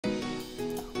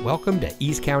Welcome to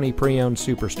East County Pre-Owned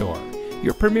Superstore,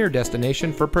 your premier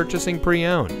destination for purchasing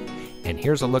pre-owned. And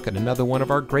here's a look at another one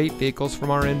of our great vehicles from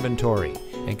our inventory,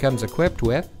 and comes equipped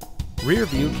with rear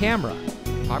view camera,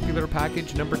 popular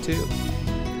package number 2,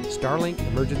 Starlink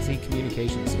emergency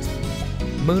communication system,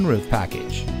 moonroof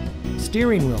package,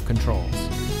 steering wheel controls,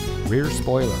 rear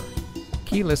spoiler,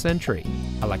 keyless entry,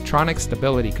 electronic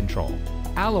stability control,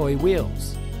 alloy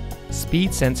wheels,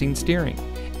 speed sensing steering,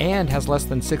 and has less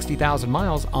than 60,000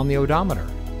 miles on the odometer.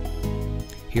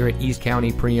 Here at East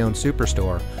County Pre-Owned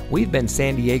Superstore, we've been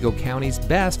San Diego County's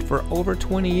best for over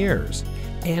 20 years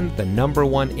and the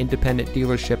 #1 independent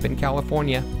dealership in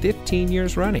California 15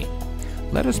 years running.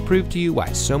 Let us prove to you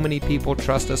why so many people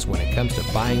trust us when it comes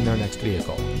to buying their next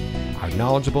vehicle. Our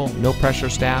knowledgeable, no-pressure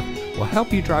staff will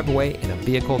help you drive away in a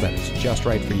vehicle that is just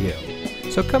right for you.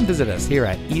 So come visit us here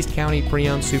at East County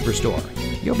Pre-Owned Superstore.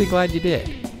 You'll be glad you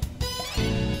did.